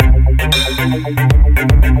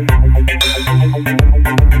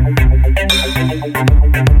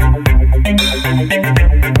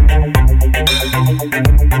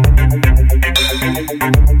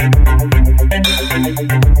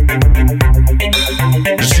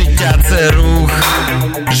Життя це рух,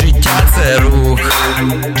 життя це рух,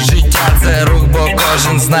 життя це рух, бо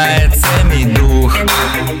кожен знає, це мій дух.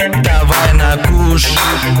 Давай на куш,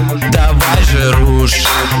 давай же руш,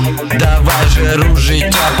 давай же руш,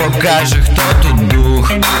 життя покаже, хто тут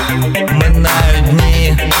дух. Минають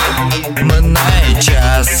дні, минає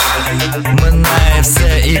час, минає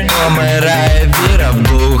все і помирає віра в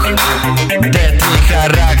дух. Де твій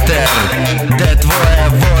характер, де твоя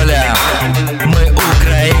воля? Ми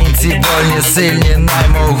українці, вольні, сильні,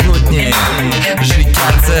 наймогутні.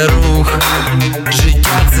 Життя це рух,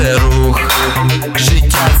 життя це рух,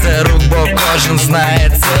 життя це рух, бо кожен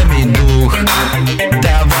знає, це мій дух.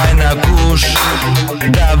 Давай на куш,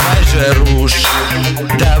 давай же руш,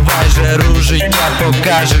 давай же руш, життя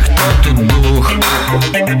покаже, хто тут дух.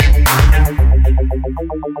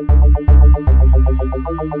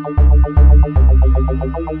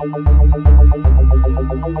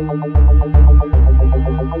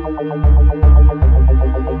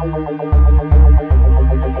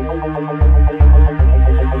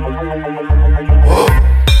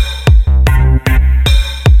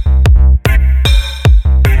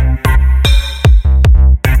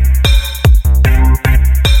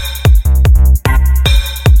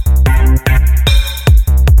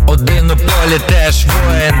 Один у полі теж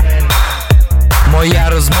воїн, моя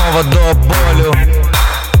розмова до болю.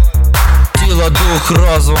 Тіло, дух,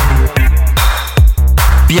 розум,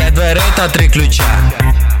 5 дверей та 3 ключа.